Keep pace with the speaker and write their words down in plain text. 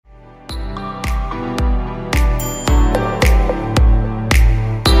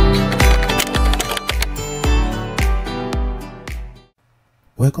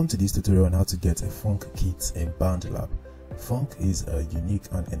Welcome to this tutorial on how to get a Phonk kit in Bandlab. Phonk is a unique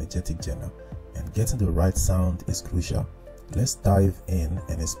and energetic genre, and getting the right sound is crucial. Let's dive in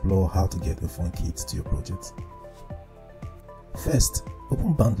and explore how to get a Phonk kit to your project. First,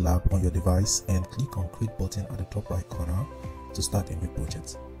 open Bandlab on your device and click on Create button at the top right corner to start a new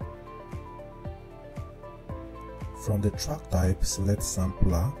project. From the track type, select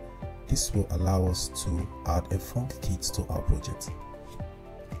Sampler. This will allow us to add a Phonk kit to our project.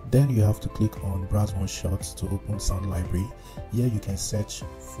 Then you have to click on Browse One Shot to open Sound Library. Here you can search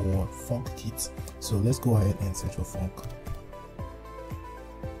for Phonk kit. So let's go ahead and search for Phonk.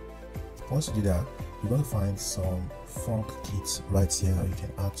 Once you do that, you're going to find some Phonk kits right here you can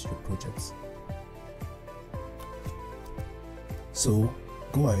add to your project. So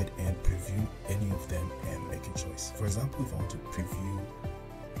go ahead and preview any of them and make a choice. For example, if I want to preview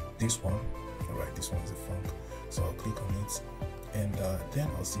this one, alright, this one is a Phonk, so I'll click on it, and then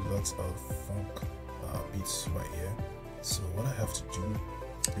I'll see lots of Phonk beats right here. So what I have to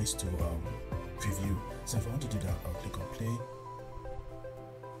do is to preview. So if I want to do that, I'll click on play.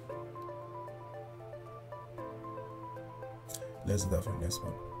 Let's do that for the next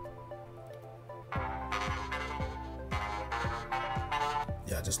one.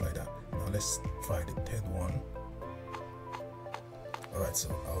 Yeah, just like that. Now let's try the third one. Alright, so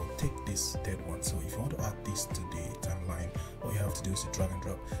I'll take this third one. So if you want to add this to the timeline, all you have to do is to drag and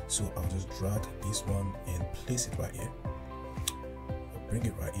drop. So I'll just drag this one and place it right here. I'll bring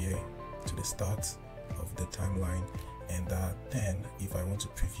it right here to the start of the timeline, and then if I want to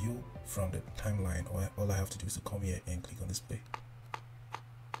preview from the timeline, all I have to do is to come here and click on display.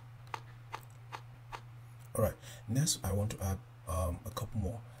 Alright, next I want to add a couple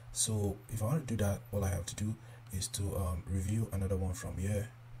more. So if I want to do that, all I have to do is to review another one from here.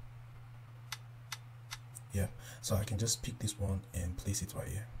 Yeah, so I can just pick this one and place it right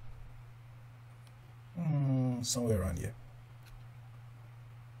here, somewhere around here.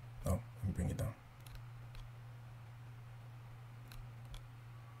 Now let me bring it down.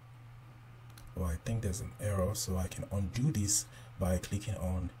 Oh, I think there's an error, so I can undo this by clicking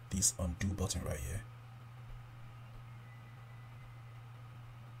on this undo button right here.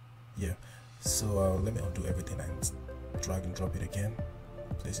 Yeah, so let me undo everything and drag and drop it again,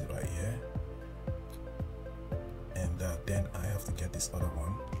 place it right here, and then I have to get this other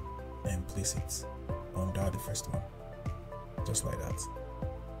one and place it under the first one, just like that.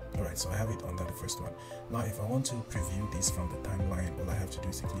 Alright, so I have it under the first one. Now if I want to preview this from the timeline, all I have to do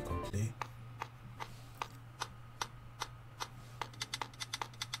is to click on play.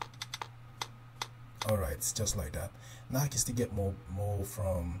 Alright, just like that. Now I can still get more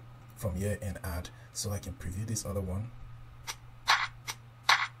from here and add, so I can preview this other one.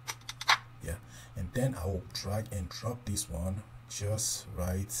 Yeah, and then I will drag and drop this one just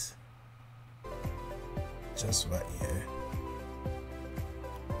right here,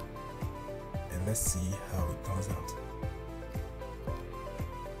 and let's see how it turns out.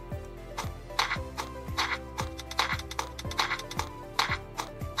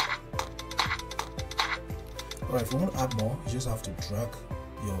 Alright, if you want to add more, you just have to drag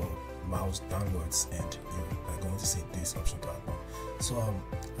your mouse downwards and you are going to see this option to add more. So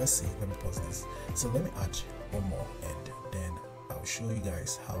let's see, let me pause this. So let me add one more, and then I'll show you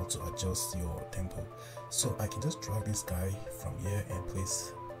guys how to adjust your tempo. So I can just drag this guy from here and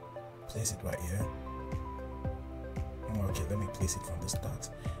place it right here. Okay, let me place it from the start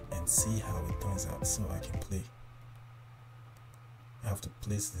and see how it turns out so I can play. I have to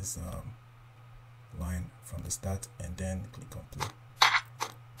place this line from the start and then click on play.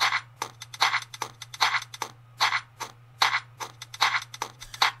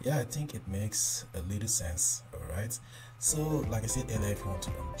 Yeah, I think it makes a little sense. Alright, so like I said earlier, if you want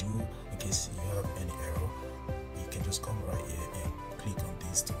to undo, in case you have any error, you can just come right here and click on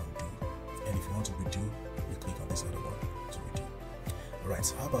this to undo, and if you want to redo, you click on this other one to redo. Alright,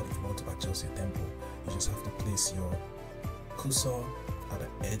 so how about if you want to adjust your tempo? You just have to place your cursor at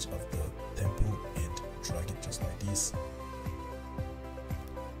the edge of the tempo and drag it just like this.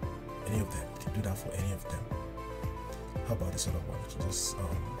 Any of them, you can do that for any of them. How about this other one? You can just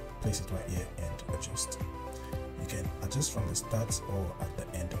place it right here and adjust. You can adjust from the start or at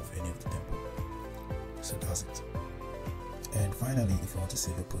the end of any of the tempo. So that's it. And finally, if you want to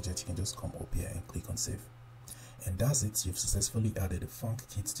save your project, you can just come up here and click on save. And that's it. You've successfully added a Phonk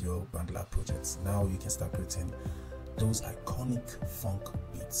kit to your Bandlab project. Now you can start creating those iconic Phonk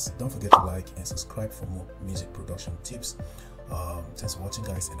beats. Don't forget to like and subscribe for more music production tips. Thanks for watching,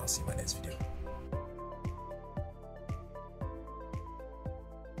 guys, and I'll see you in my next video.